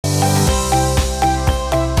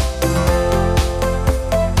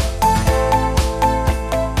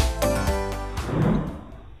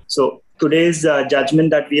So today's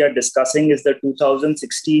judgment that we are discussing is the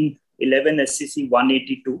 2016-11 SCC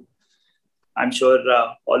 182. I'm sure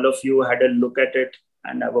all of you had a look at it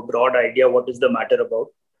and have a broad idea what is the matter about.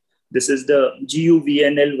 This is the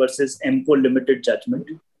GUVNL versus EMCO Limited judgment,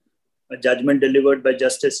 a judgment delivered by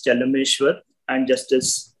Justice Chalameshwar and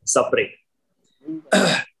Justice Sapre.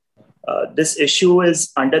 This issue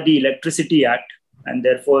is under the Electricity Act, and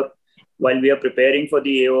therefore, while we are preparing for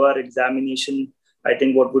the AOR examination, I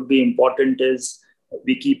think what would be important is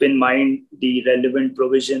we keep in mind the relevant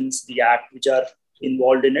provisions, the act which are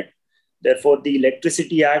involved in it. Therefore, the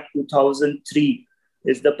Electricity Act 2003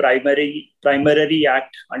 is the primary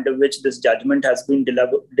act under which this judgment has been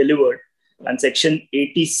delivered, and Section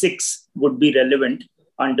 86 would be relevant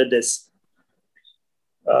under this.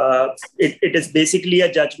 It is basically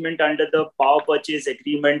a judgment under the power purchase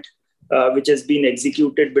agreement which has been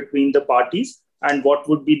executed between the parties, and what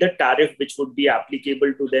would be the tariff which would be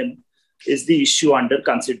applicable to them is the issue under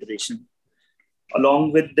consideration.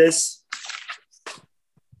 Along with this,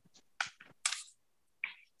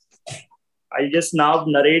 I'll just now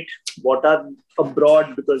narrate what are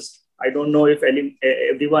abroad, because I don't know if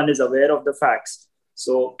everyone is aware of the facts.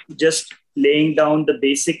 So just laying down the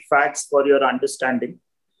basic facts for your understanding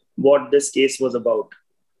what this case was about.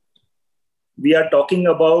 We are talking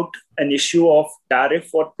about an issue of tariff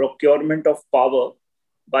for procurement of power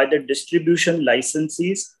by the distribution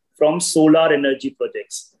licensees from solar energy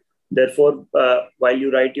projects. Therefore, while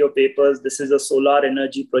you write your papers, this is a solar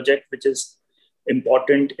energy project which is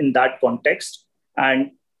important in that context.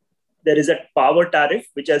 And there is a power tariff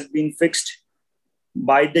which has been fixed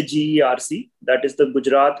by the GERC, that is the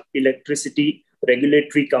Gujarat Electricity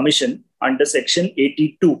Regulatory Commission, under Section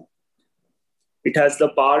 82. It has the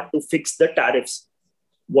power to fix the tariffs,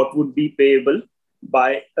 what would be payable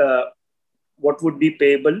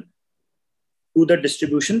to the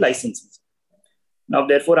distribution licenses. Now,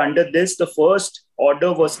 therefore, under this, the first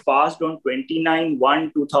order was passed on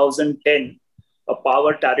 29/1/2010, a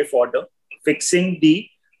power tariff order fixing the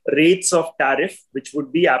rates of tariff which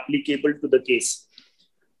would be applicable to the case.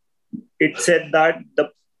 It said that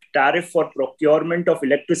the tariff for procurement of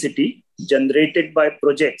electricity generated by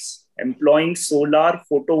projects employing solar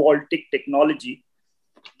photovoltaic technology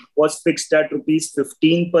was fixed at rupees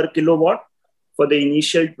 15 per kilowatt for the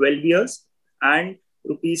initial 12 years and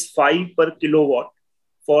rupees 5 per kilowatt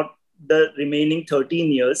for the remaining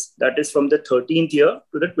 13 years, that is from the 13th year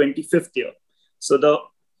to the 25th year. So the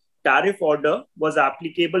tariff order was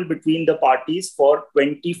applicable between the parties for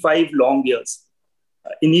 25 long years.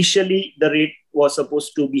 Initially, the rate was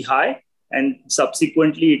supposed to be high, and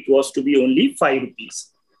subsequently it was to be only 5 rupees.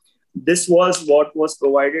 This was what was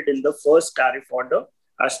provided in the first tariff order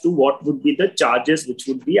as to what would be the charges which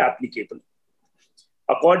would be applicable.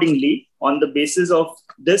 Accordingly, on the basis of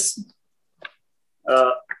this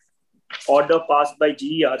order passed by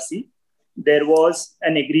GERC, there was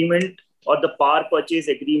an agreement or the power purchase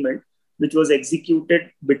agreement which was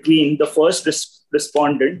executed between the first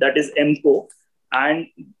respondent, that is EMCO, and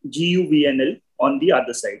GUVNL on the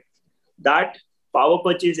other side. That power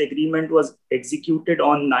purchase agreement was executed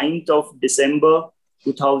on 9th of December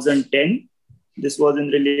 2010. This was in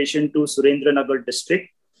relation to Surendranagar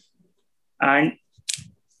district. And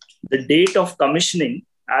the date of commissioning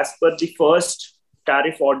as per the first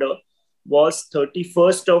tariff order was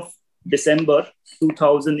 31st of December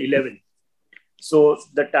 2011. So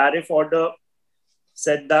the tariff order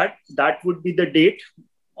said that that would be the date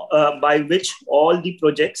by which all the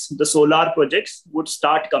projects, the solar projects, would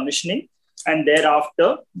start commissioning, and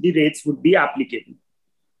thereafter the rates would be applicable.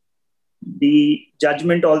 The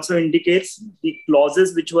judgment also indicates the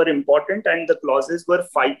clauses which were important, and the clauses were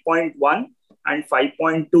 5.1 and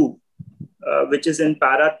 5.2, which is in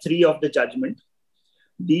para 3 of the judgment.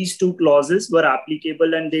 These two clauses were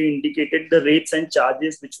applicable and they indicated the rates and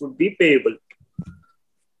charges which would be payable.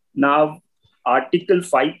 Now, Article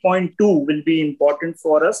 5.2 will be important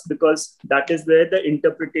for us because that is where the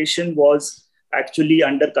interpretation was actually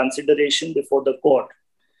under consideration before the court.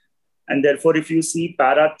 And therefore, if you see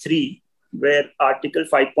para 3, where Article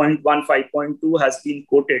 5.1, 5.2 has been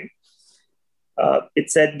quoted,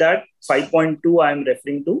 it said that 5.2 I am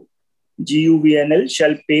referring to, GUVNL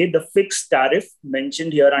shall pay the fixed tariff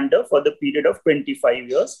mentioned here under for the period of 25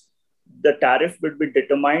 years. The tariff will be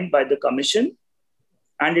determined by the commission,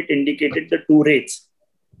 and it indicated the two rates,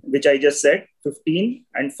 which I just said, 15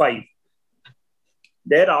 and 5.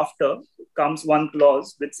 Thereafter comes one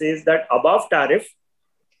clause which says that above tariff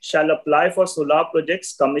shall apply for solar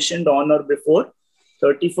projects commissioned on or before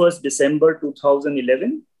 31st December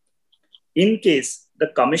 2011. In case the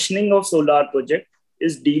commissioning of solar project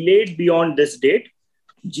is delayed beyond this date,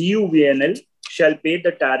 GUVNL shall pay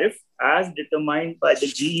the tariff as determined by the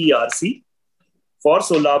GERC for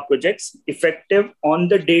solar projects effective on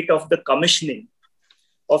the date of the commissioning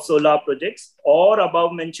of solar projects or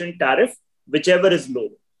above mentioned tariff, whichever is low.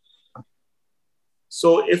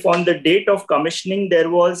 So if on the date of commissioning, there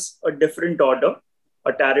was a different order,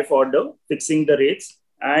 a tariff order fixing the rates,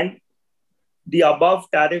 and the above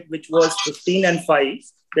tariff, which was 15 and 5,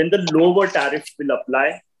 then the lower tariff will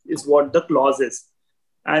apply, is what the clause is.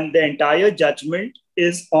 And the entire judgment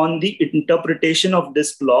is on the interpretation of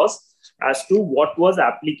this clause as to what was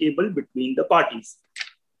applicable between the parties.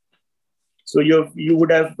 So you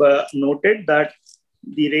would have noted that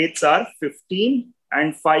the rates are 15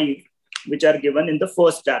 and 5, which are given in the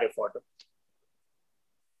first tariff order.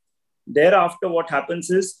 Thereafter, what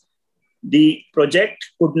happens is the project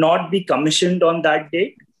could not be commissioned on that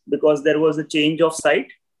date because there was a change of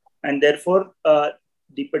site, and therefore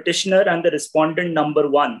the petitioner and the respondent number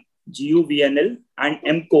 1, GUVNL and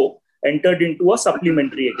EMCO, entered into a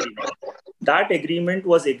supplementary agreement. That agreement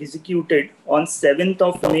was executed on 7th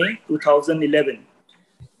of May 2011,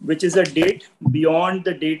 which is a date beyond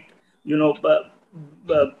the date,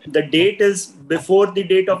 the date is before the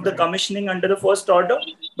date of the commissioning under the first order,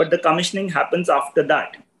 but the commissioning happens after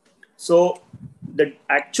that. So the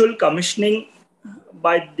actual commissioning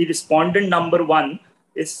by the respondent number 1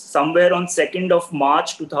 is somewhere on 2nd of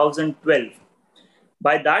March 2012.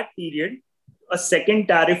 By that period, a second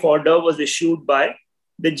tariff order was issued by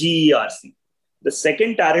the GERC. The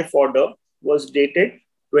second tariff order was dated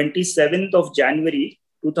 27th of January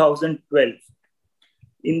 2012.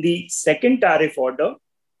 In the second tariff order,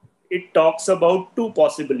 it talks about two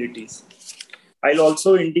possibilities. I'll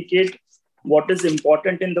also indicate what is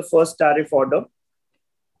important in the first tariff order.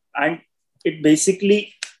 And it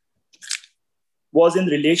basically was in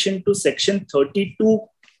relation to Section 32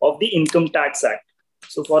 of the Income Tax Act.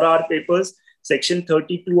 So for our papers, Section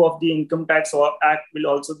 32 of the Income Tax Act will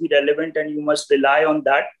also be relevant, and you must rely on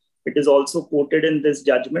that. It is also quoted in this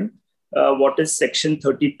judgment. What is Section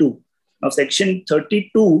 32? Now, Section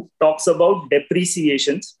 32 talks about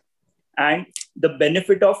depreciations and the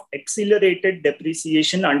benefit of accelerated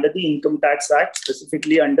depreciation under the Income Tax Act,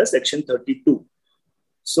 specifically under Section 32.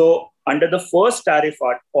 So under the first tariff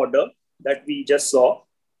order that we just saw,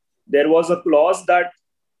 there was a clause that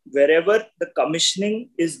wherever the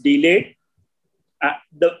commissioning is delayed,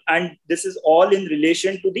 and this is all in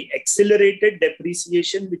relation to the accelerated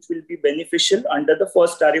depreciation, which will be beneficial under the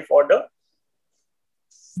first tariff order.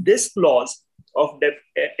 This clause of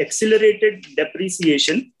accelerated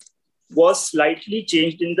depreciation was slightly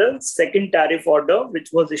changed in the second tariff order, which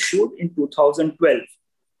was issued in 2012.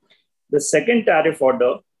 The second tariff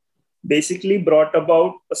order basically brought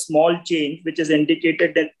about a small change, which is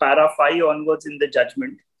indicated in para 5 onwards in the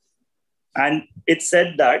judgment. And it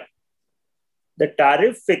said that the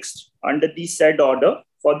tariff fixed under the said order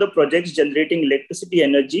for the projects generating electricity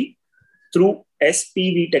energy through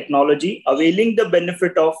SPV technology availing the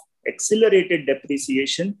benefit of accelerated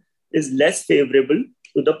depreciation is less favorable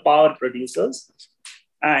to the power producers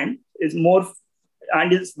and is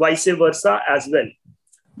vice versa as well.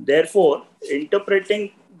 Therefore,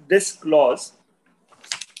 interpreting this clause,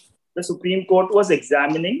 the Supreme Court was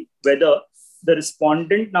examining whether the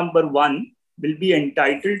respondent number 1 will be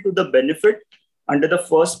entitled to the benefit under the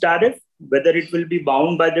first tariff, whether it will be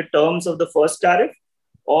bound by the terms of the first tariff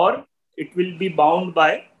or it will be bound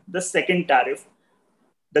by the second tariff.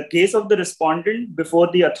 The case of the respondent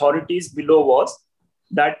before the authorities below was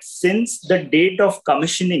that since the date of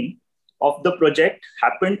commissioning of the project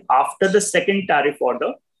happened after the second tariff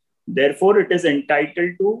order, therefore it is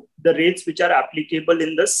entitled to the rates which are applicable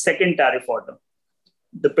in the second tariff order.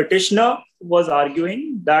 The petitioner was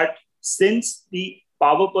arguing that since the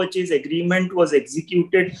power purchase agreement was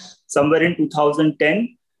executed somewhere in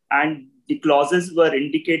 2010 and the clauses were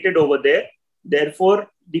indicated over there, therefore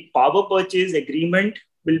the power purchase agreement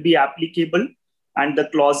will be applicable and the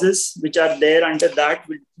clauses which are there under that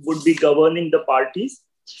would be governing the parties.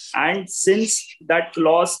 And since that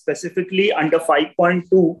clause specifically under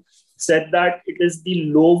 5.2 said that it is the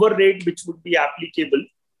lower rate which would be applicable,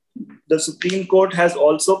 the Supreme Court has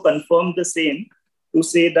also confirmed the same to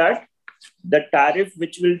say that the tariff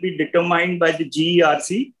which will be determined by the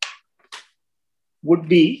GERC would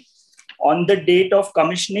be on the date of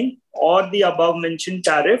commissioning or the above mentioned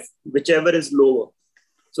tariff, whichever is lower.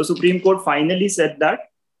 So Supreme Court finally said that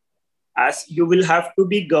as you will have to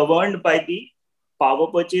be governed by the power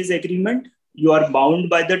purchase agreement, you are bound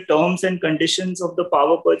by the terms and conditions of the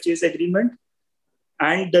power purchase agreement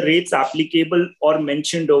and the rates applicable or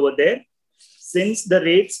mentioned over there. Since the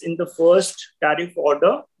rates in the first tariff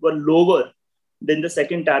order were lower then the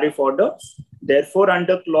second tariff order. Therefore,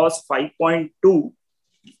 under clause 5.2,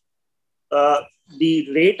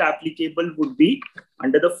 the rate applicable would be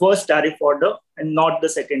under the first tariff order and not the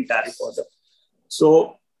second tariff order.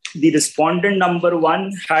 So the respondent number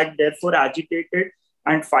 1 had therefore agitated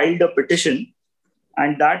and filed a petition,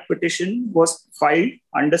 and that petition was filed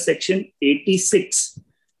under section 86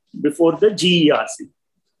 before the GERC.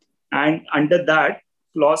 And under that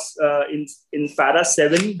clause, in para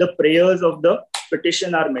 7, the prayers of the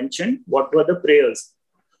petition are mentioned. What were the prayers?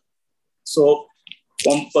 So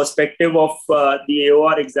from perspective of the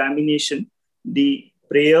AOR examination, the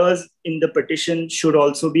prayers in the petition should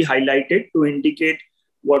also be highlighted to indicate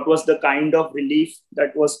what was the kind of relief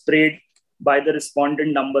that was prayed by the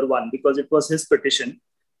respondent number 1, because it was his petition.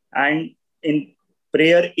 And in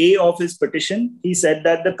prayer A of his petition, he said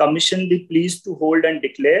that the commission be pleased to hold and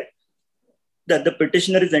declare that the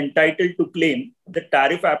petitioner is entitled to claim the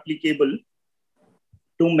tariff applicable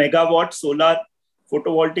to megawatt solar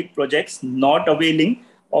photovoltaic projects not availing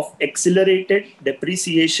of accelerated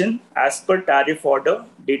depreciation as per tariff order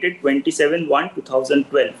dated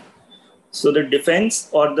 27/1/2012. So the defense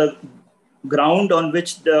or the ground on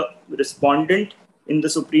which the respondent in the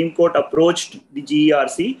Supreme Court approached the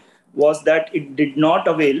GERC was that it did not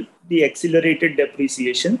avail the accelerated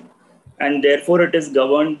depreciation, and therefore it is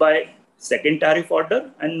governed by second tariff order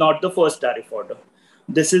and not the first tariff order.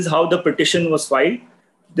 This is how the petition was filed.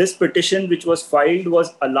 This petition, which was filed,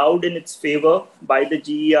 was allowed in its favor by the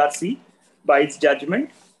GERC by its judgment,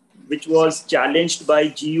 which was challenged by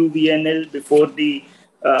GUVNL before the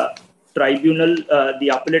tribunal, the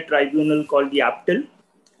appellate tribunal called the APTEL.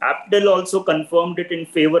 APTEL also confirmed it in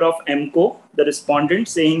favor of EMCO, the respondent,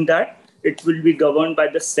 saying that it will be governed by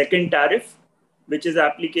the second tariff, which is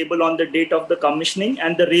applicable on the date of the commissioning,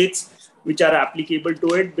 and the rates which are applicable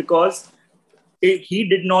to it, because he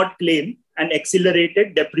did not claim an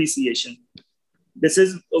accelerated depreciation. This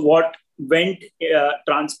is what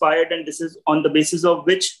transpired, and this is on the basis of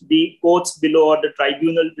which the courts below or the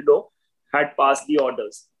tribunal below had passed the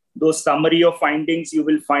orders. Those summary of findings you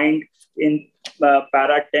will find in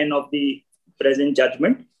para 10 of the present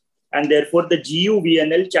judgment. And therefore, the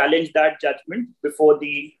GUVNL challenged that judgment before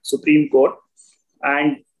the Supreme Court.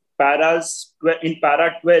 And in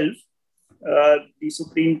para 12, the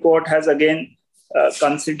Supreme Court has again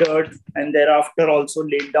considered and thereafter also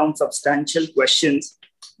laid down substantial questions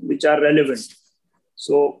which are relevant.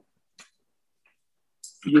 So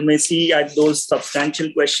you may see at those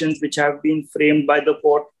substantial questions which have been framed by the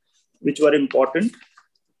court, which were important.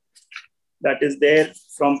 That is there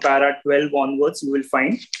from para 12 onwards, you will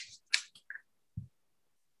find.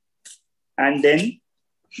 And then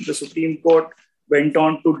the Supreme Court went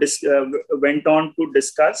on to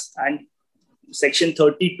discuss, and section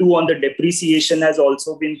 32 on the depreciation has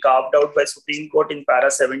also been carved out by Supreme Court in para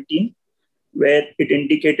 17, where it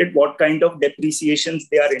indicated what kind of depreciations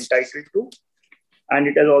they are entitled to. And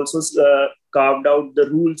it has also carved out the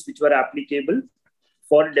rules which were applicable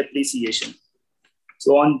for depreciation.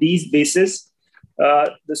 So on these basis,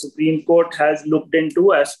 the Supreme Court has looked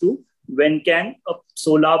into as to when can a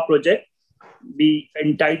solar project be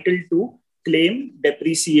entitled to claim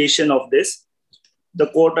depreciation of this. The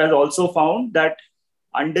court has also found that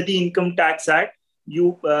under the Income Tax Act,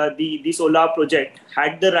 the solar project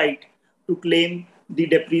had the right to claim the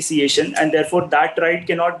depreciation, and therefore that right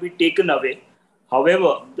cannot be taken away.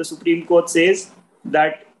 However, the Supreme Court says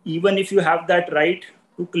that even if you have that right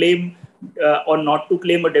to claim or not to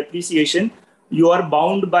claim a depreciation, you are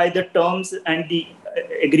bound by the terms and the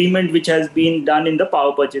agreement which has been done in the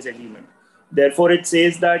power purchase agreement. Therefore, it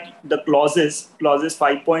says that the clauses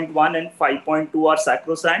 5.1 and 5.2 are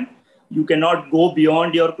sacrosanct. You cannot go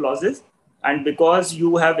beyond your clauses. And because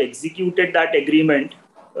you have executed that agreement,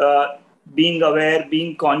 being aware,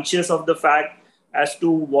 being conscious of the fact as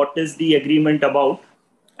to what is the agreement about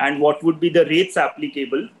and what would be the rates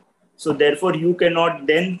applicable. So therefore, you cannot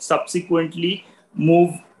then subsequently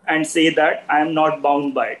move and say that I am not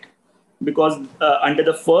bound by it. Because under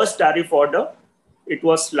the first tariff order, it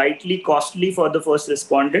was slightly costly for the first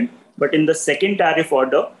respondent, but in the second tariff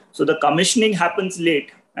order, so the commissioning happens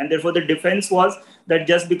late. And therefore, the defense was that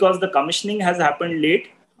just because the commissioning has happened late,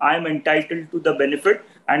 I am entitled to the benefit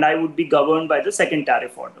and I would be governed by the second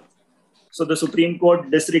tariff order. So the Supreme Court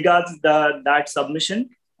disregards that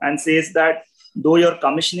submission and says that though your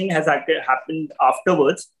commissioning has happened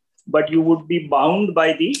afterwards, but you would be bound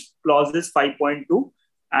by the clauses 5.2,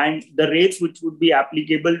 and the rates which would be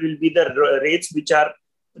applicable will be the rates which are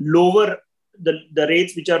lower, the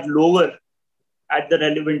rates which are lower at the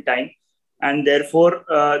relevant time. And therefore,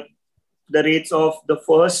 the rates of the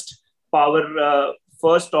first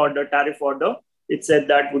order tariff order it said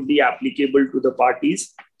that would be applicable to the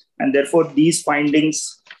parties. And therefore, these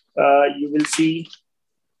findings you will see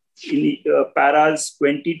in paras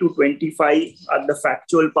 20 to 25 are the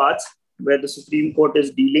factual parts where the Supreme Court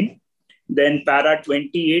is dealing. Then para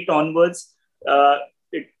 28 onwards,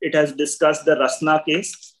 it has discussed the Rasna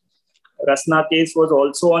case. Rasna case was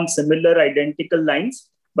also on similar identical lines,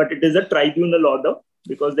 but it is a tribunal order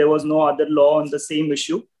because there was no other law on the same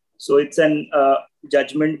issue. So it's an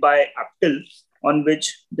judgment by appeal on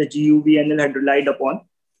which the GUVNL had relied upon.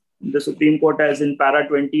 The Supreme Court has in para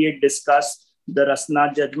 28 discussed the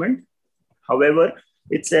Rasna judgment. However,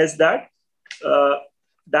 it says that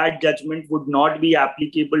that judgment would not be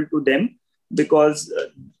applicable to them because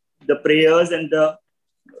the prayers and the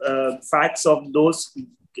facts of those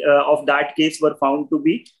of that case were found to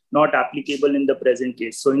be not applicable in the present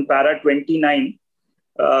case. So in para 29,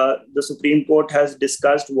 the Supreme Court has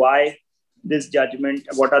discussed why this judgment,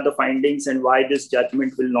 what are the findings and why this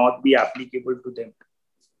judgment will not be applicable to them.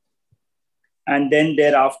 And then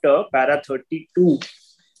thereafter, para 32,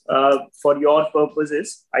 for your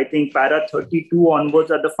purposes, I think para 32 onwards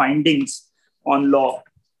are the findings on law,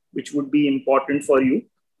 which would be important for you,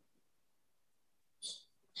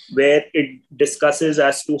 where it discusses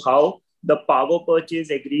as to how the power purchase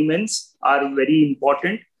agreements are very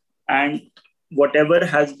important, and whatever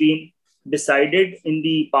has been decided in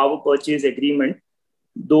the power purchase agreement,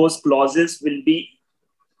 those clauses will be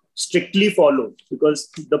strictly followed, because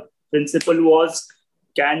the principle was,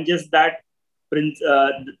 can just that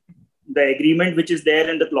the agreement which is there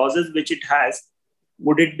and the clauses which it has,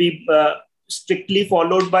 would it be strictly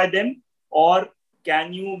followed by them, or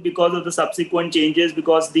can you, because of the subsequent changes,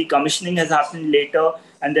 because the commissioning has happened later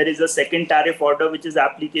and there is a second tariff order which is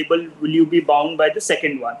applicable, will you be bound by the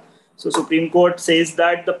second one? So Supreme Court says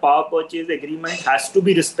that the power purchase agreement has to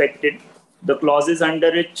be respected, the clauses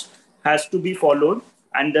under it has to be followed,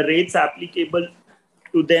 and the rates applicable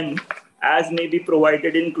to them as may be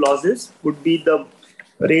provided in clauses would be the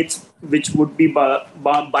rates which would be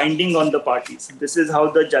binding on the parties. This is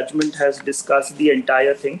how the judgment has discussed the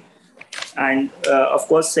entire thing. And of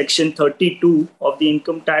course, Section 32 of the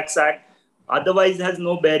Income Tax Act otherwise has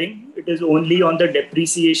no bearing. It is only on the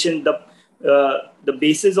depreciation, the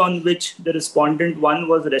basis on which the respondent one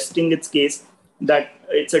was resting its case, that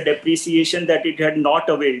it's a depreciation that it had not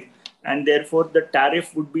availed, and therefore the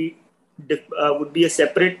tariff would be a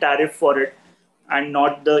separate tariff for it and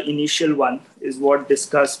not the initial one, is what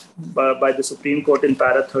discussed by the Supreme Court in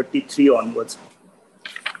para 33 onwards.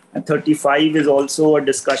 And 35 is also a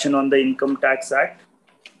discussion on the Income Tax Act.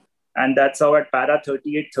 And that's how at para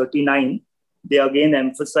 38, 39, they again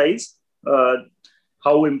emphasize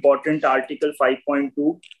how important Article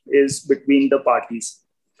 5.2 is between the parties.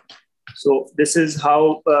 So this is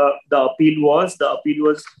how the appeal was. The appeal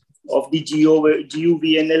was of the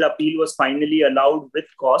GUVNL appeal was finally allowed with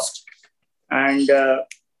cost. And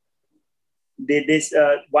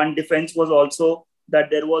one defense was also that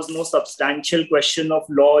there was no substantial question of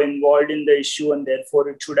law involved in the issue, and therefore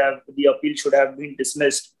the appeal should have been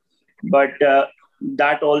dismissed. But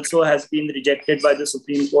that also has been rejected by the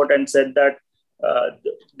Supreme Court and said that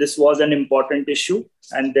this was an important issue,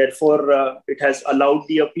 and therefore it has allowed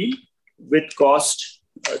the appeal with cost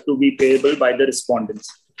to be payable by the respondents.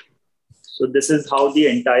 So this is how the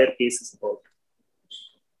entire case is about.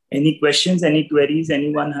 Any questions, any queries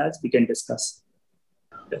anyone has, we can discuss.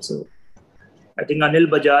 Okay, so I think Anil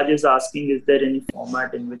Bajaj is asking, is there any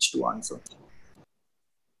format in which to answer?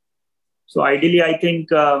 So ideally, I think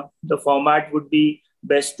the format would be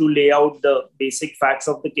best to lay out the basic facts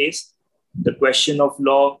of the case, the question of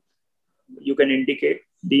law, you can indicate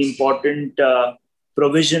the important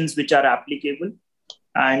provisions which are applicable,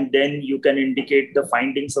 and then you can indicate the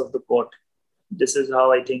findings of the court. This is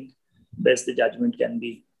how I think best the judgment can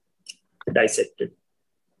be dissected.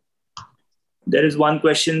 There is one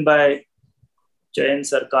question by Chayan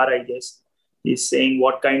Sarkar, I guess. He's saying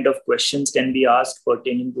what kind of questions can be asked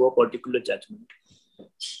pertaining to a particular judgment.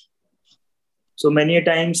 So many a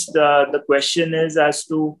times the question is as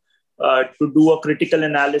to do a critical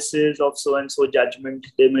analysis of so-and-so judgment,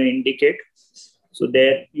 they may indicate. So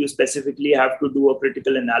there you specifically have to do a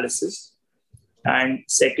critical analysis. And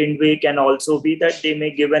second way can also be that they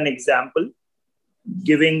may give an example,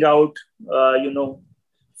 giving out,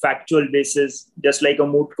 factual basis, just like a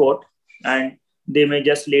moot court. And they may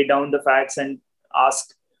just lay down the facts and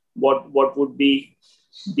ask what would be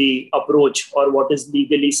the approach or what is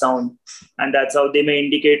legally sound. And that's how they may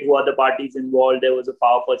indicate who are the parties involved. There was a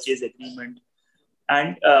power purchase agreement.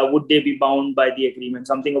 And would they be bound by the agreement?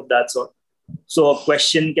 Something of that sort. So a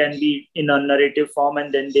question can be in a narrative form,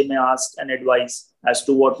 and then they may ask an advice as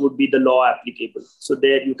to what would be the law applicable. So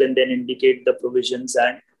there you can then indicate the provisions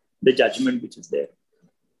and the judgment which is there.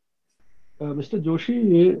 Mr.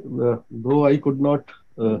 Joshi, though I could not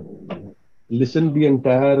listen the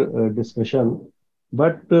entire discussion,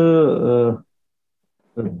 but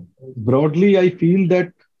broadly I feel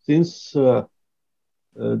that since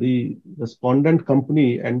the respondent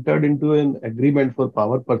company entered into an agreement for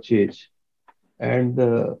power purchase, and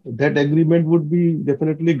that agreement would be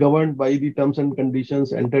definitely governed by the terms and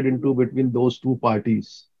conditions entered into between those two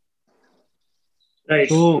parties. Right.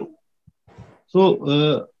 What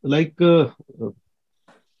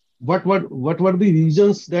were the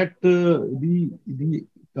reasons that the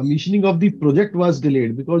commissioning of the project was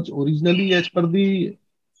delayed? Because originally, as per the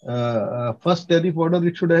first tariff order,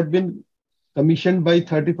 it should have been commissioned by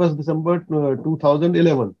 31st December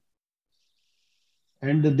 2011,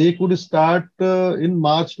 and they could start in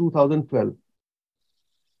March 2012.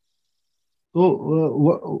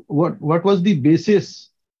 So, what was the basis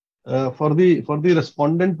for the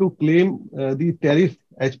respondent to claim the tariff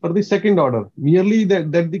as per the second order? Merely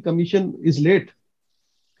that the commission is late.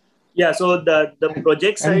 Yeah. So the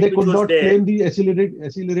project side, and they could which was not there, claim the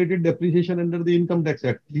accelerated depreciation under the Income Tax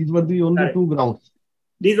Act. These were the only two grounds.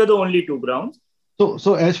 These were the only two grounds.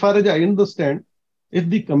 So as far as I understand, if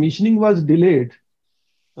the commissioning was delayed,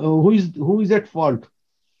 who is at fault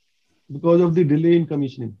because of the delay in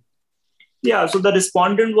commissioning? Yeah, so the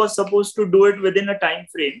respondent was supposed to do it within a time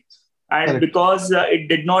frame, and Correct. because it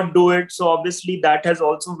did not do it, so obviously that has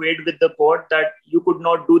also weighed with the court that you could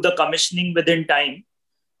not do the commissioning within time,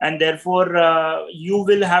 and therefore you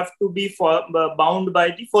will have to be bound by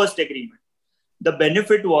the first agreement. The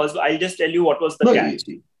benefit was, I'll just tell you what was the catch.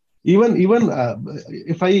 Even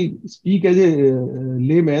if I speak as a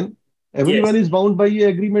layman, everyone is bound by an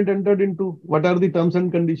agreement entered into. What are the terms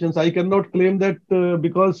and conditions? I cannot claim that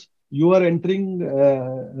because you are entering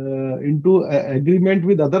into agreement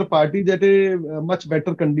with other parties at a much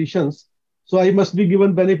better conditions, so I must be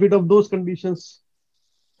given benefit of those conditions.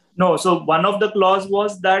 No, so one of the clause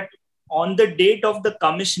was that on the date of the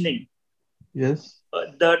commissioning, yes,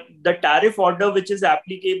 the tariff order which is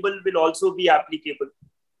applicable will also be applicable.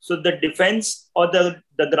 So the defense or the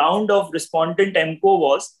ground of respondent EMCO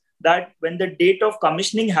was that when the date of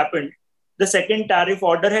commissioning happened, the second tariff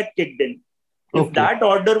order had kicked in. If that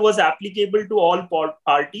order was applicable to all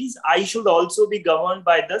parties, I should also be governed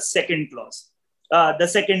by the second clause, the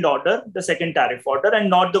second order, the second tariff order, and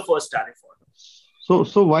not the first tariff order.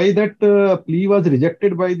 So why that plea was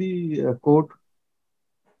rejected by the court?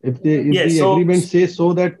 If the agreement says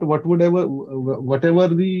so that whatever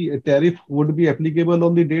the tariff would be applicable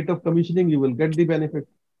on the date of commissioning, you will get the benefit.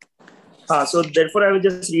 So therefore, I was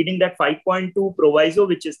just reading that 5.2 proviso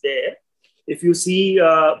which is there. If you see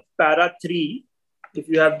para 3, if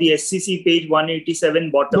you have the SCC page 187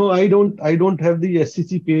 bottom. No, I don't have the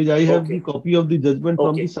SCC page. I have the copy of the judgment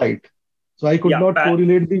from the site. So I could not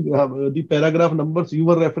correlate the paragraph numbers you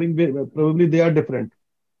were referring. Probably they are different.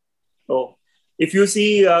 Oh, if you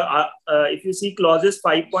see clauses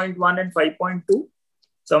 5.1 and 5.2,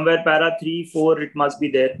 somewhere para 3, 4, it must be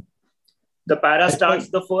there. The para starts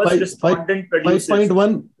the first respondent produces.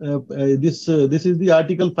 5.1, this is the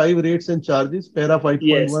Article 5 rates and charges, para 5.1,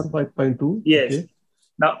 yes. 5.2. Yes. Okay.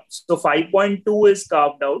 Now, so 5.2 is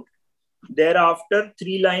carved out. Thereafter,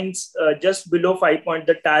 3 lines just below 5.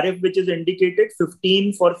 The tariff which is indicated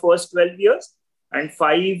 15 for first 12 years and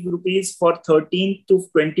 5 rupees for 13th to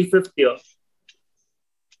 25th year.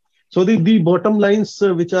 So the bottom lines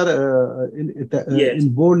which are in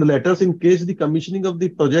bold letters, in case the commissioning of the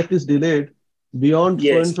project is delayed beyond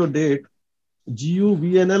so and so date,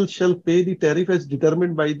 GUVNL shall pay the tariff as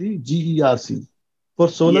determined by the GERC for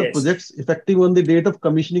solar projects effective on the date of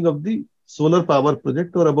commissioning of the solar power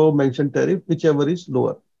project or above mentioned tariff, whichever is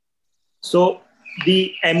lower. So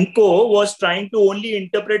the EMCO was trying to only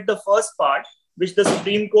interpret the first part, which the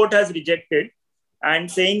Supreme Court has rejected, and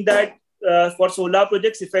saying that for solar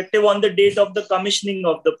projects effective on the date of the commissioning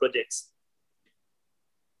of the projects.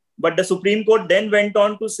 But the Supreme Court then went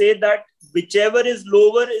on to say that whichever is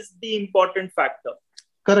lower is the important factor.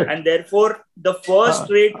 Correct. And therefore, the first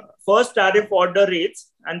tariff order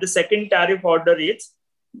rates and the second tariff order rates,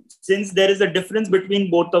 since there is a difference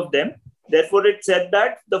between both of them, therefore it said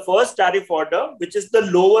that the first tariff order, which is the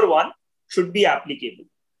lower one, should be applicable.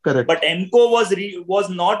 Correct. But EMCO was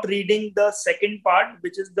not reading the second part,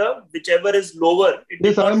 which is the whichever is lower. It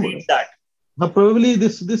did not read that. Probably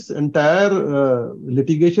this entire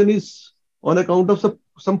litigation is on account of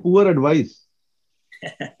some poor advice.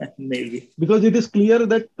 Maybe. Because it is clear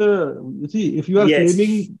that, you see, if you are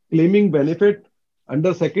claiming benefit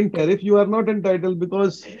under second tariff, you are not entitled,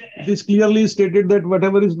 because it is clearly stated that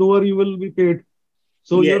whatever is lower, you will be paid.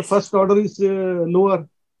 So your first order is lower.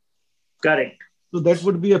 Correct. So that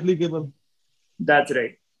would be applicable. That's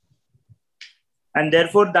right. And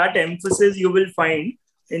therefore, that emphasis you will find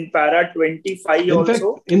in para 25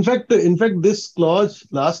 also. In fact, this clause,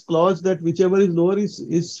 last clause, that whichever is lower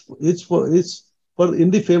is for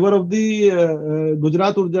in the favor of the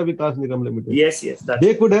Gujarat Urja Vikas Nigam Ltd. Yes.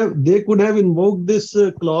 They could have invoked this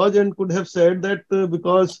clause and could have said that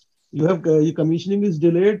because your commissioning is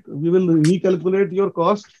delayed, we will recalculate your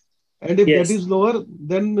cost, and if that is lower,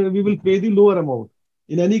 then we will pay the lower amount.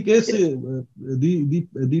 In any case,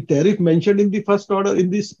 the tariff mentioned in the first order in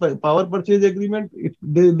this power purchase agreement,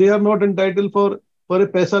 they are not entitled for a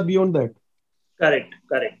paisa beyond that. Correct.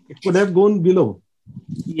 It could have gone below.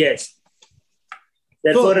 Yes.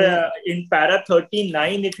 Therefore, in para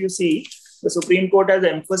 39, if you see, the Supreme Court has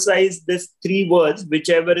emphasized this three words,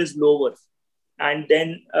 whichever is lower, and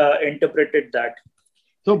then interpreted that.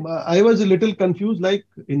 So I was a little confused, like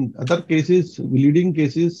in other cases, leading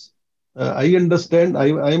cases. I understand, I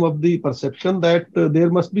am of the perception that there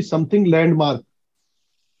must be something landmark.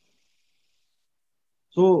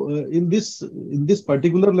 So in this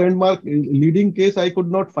particular landmark leading case, I could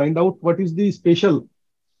not find out what is the special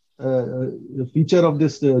feature of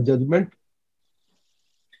this judgment.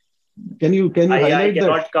 Can you highlight I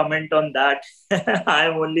cannot that? comment on that. I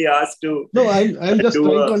am only asked to. No, I'm just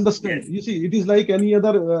trying to understand. Yes. You see, it is like any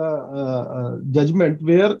other judgment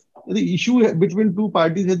where the issue between two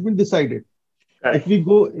parties has been decided. Correct.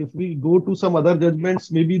 If we go to some other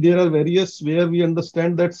judgments, maybe there are various where we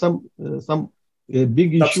understand that some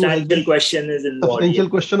big issue, substantial question is involved. Substantial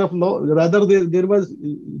question of law. Rather, there was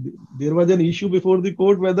an issue before the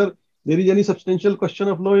court whether there is any substantial question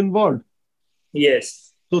of law involved.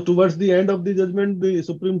 Yes. So towards the end of the judgment, the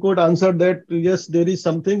Supreme Court answered that yes, there is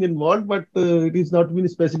something involved, but it is not been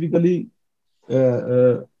specifically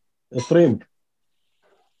framed.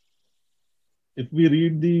 If we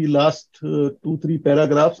read the last 2-3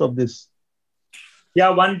 paragraphs of this.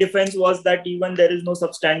 Yeah, one defense was that even there is no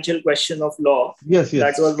substantial question of law. Yes.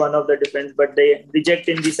 That was one of the defense, but they reject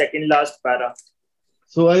in the second last para.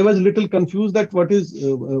 So I was a little confused that what is,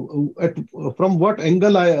 from what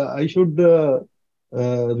angle I should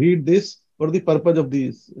read this for the purpose of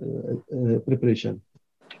this preparation.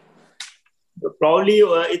 Probably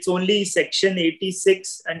it's only section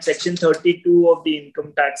 86 and section 32 of the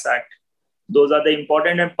Income Tax Act. Those are the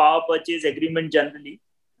important, and power purchase agreement generally,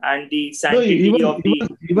 and the sanctity of the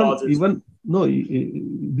clauses.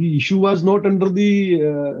 The issue was not under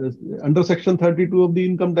under section 32 of the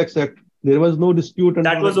Income Tax Act. There was no dispute.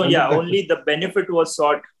 That was only the benefit was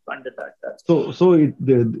sought under that.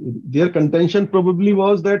 Their contention probably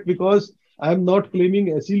was that because I am not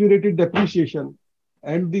claiming accelerated depreciation,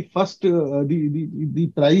 and the first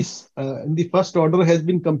the price in the first order has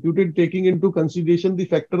been computed taking into consideration the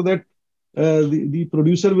factor that the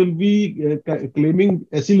producer will be claiming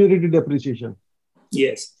accelerated depreciation.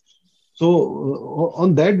 Yes. So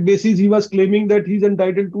on that basis, he was claiming that he's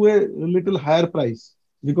entitled to a little higher price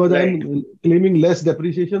because I'm claiming less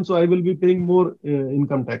depreciation, so I will be paying more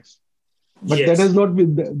income tax. But that has not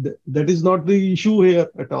been that is not the issue here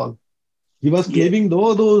at all. He was claiming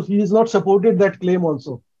though he has not supported that claim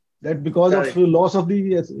also, that because of loss of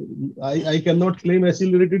the I cannot claim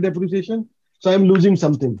accelerated depreciation, so I'm losing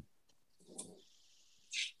something.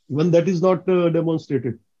 Even that is not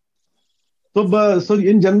demonstrated. So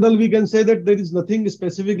in general, we can say that there is nothing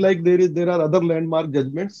specific like there are other landmark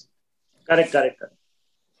judgments. Correct.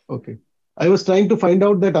 Okay. I was trying to find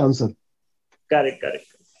out that answer. Correct.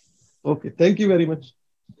 Okay. Thank you very much.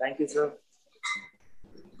 Thank you, sir.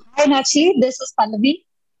 Hi, Nachi. This is Pallavi.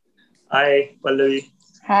 Hi, Pallavi.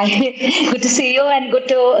 Hi. Good to see you and good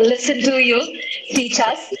to listen to you teach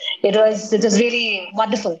us. It was really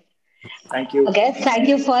wonderful. Thank you. Okay, thank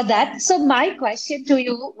you for that. So my question to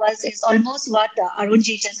you is almost what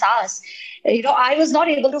Arunji just asked. I was not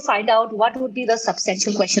able to find out what would be the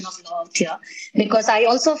substantial question of law here, because I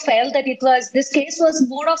also felt that this case was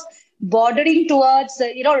more of bordering towards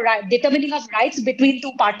determining of rights between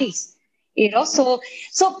two parties. So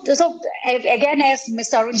again, as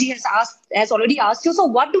Mr. Arunji has already asked you, so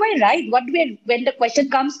what do I write? When the question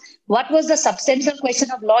comes, what was the substantial question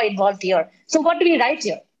of law involved here? So what do we write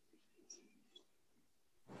here?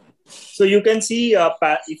 So you can see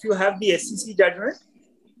if you have the SCC judgment.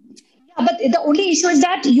 Yeah, but the only issue is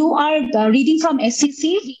that you are reading from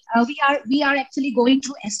SCC. We are actually going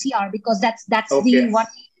to STR because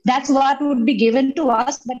that's what would be given to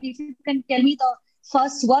us. But if you can tell me the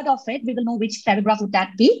first word of it, we will know which paragraph would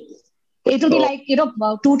that be. It will be like,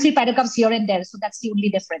 2-3 paragraphs here and there. So that's the only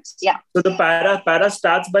difference. Yeah. So the para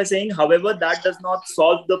starts by saying, however, that does not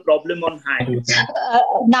solve the problem on hand.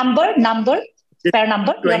 Number, para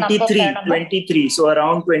number. 23. So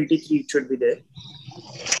around 23 it should be there.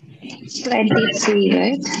 23,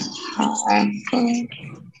 right?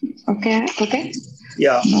 Okay.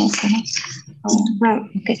 Yeah.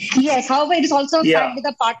 Okay. Yes. However, it is also signed with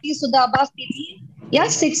the parties to the above PP. Yeah,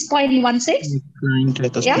 6.16.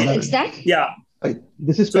 Yeah, it's that. Yeah.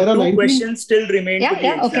 This is so para 2 19? questions still remain to be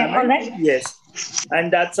examined. Okay, all right. Yes. And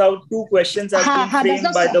that's how 2 questions have been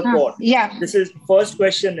framed by the court. Yeah. This is first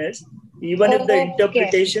question is, even if the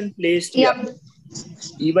interpretation placed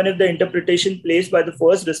even if the interpretation placed by the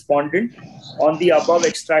first respondent on the above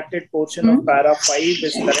extracted portion of para 5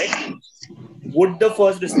 is correct, would the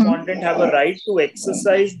first respondent have a right to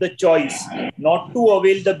exercise the choice not to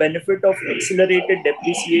avail the benefit of accelerated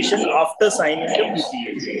depreciation after signing the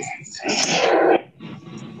PPA?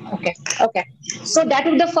 Okay. So that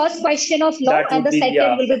would be the first question of law, and the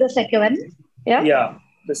second will be the second one. Yeah.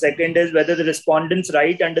 The second is whether the respondent's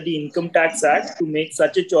right under the Income Tax Act to make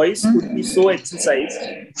such a choice could be so exercised,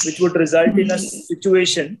 which would result in a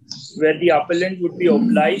situation where the appellant would be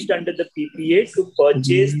obliged under the PPA to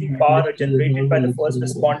purchase the power generated by the first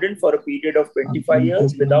respondent for a period of 25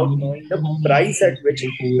 years without knowing the price at which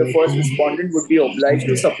the first respondent would be obliged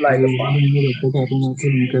to supply the power.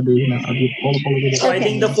 So I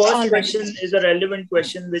think the first question is a relevant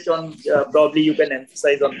question, which probably you can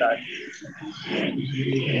emphasize on that.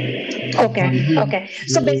 Okay.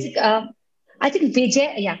 So basically, I think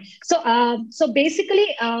Vijay. Yeah. So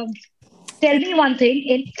basically, tell me one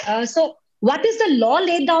thing. So what is the law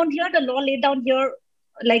laid down here? The law laid down here,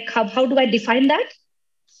 like how do I define that?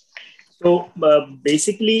 So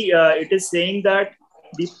basically, it is saying that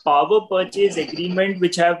the power purchase agreement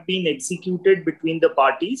which have been executed between the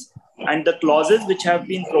parties and the clauses which have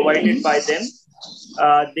been provided by them,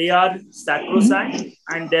 they are sacrosanct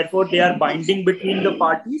and therefore they are binding between the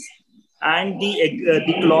parties, and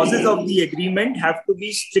the clauses of the agreement have to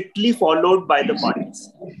be strictly followed by the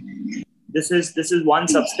parties. This is one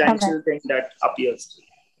substantial thing that appears.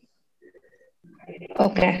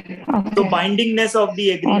 Okay. So bindingness of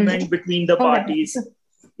the agreement between the parties.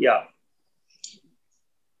 Yeah.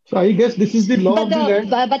 So I guess this is the law of the land.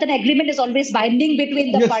 But an agreement is always binding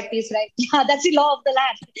between the parties, right? Yeah, that's the law of the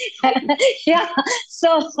land. Yeah.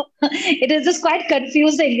 So it is just quite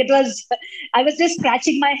confusing. I was just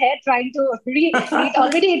scratching my head trying to read.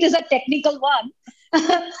 Already it is a technical one.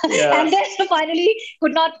 And then finally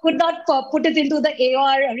could not put it into the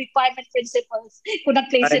AOR requirement principles. Could not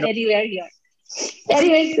place it anywhere here.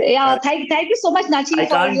 Anyways, thank you so much, Nachi. I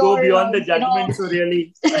can't go beyond the judgment, so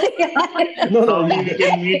really. No, we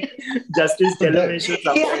can meet Justice Television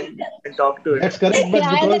sometime and talk to it. That's correct, but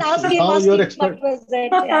because now you're expert.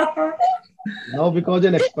 Now because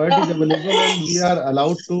an expert is available and we are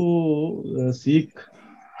allowed to seek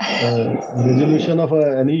resolution of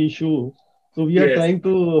any issue. So we are trying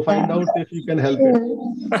to find out if you can help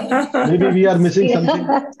it. Maybe we are missing something.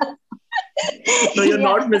 No, you're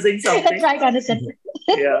not missing something. Try to understand.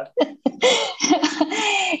 Yeah.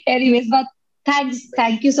 Anyways, but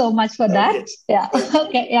thank you so much for that. Yeah.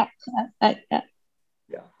 Okay. Yeah.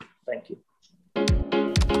 Yeah. Thank you.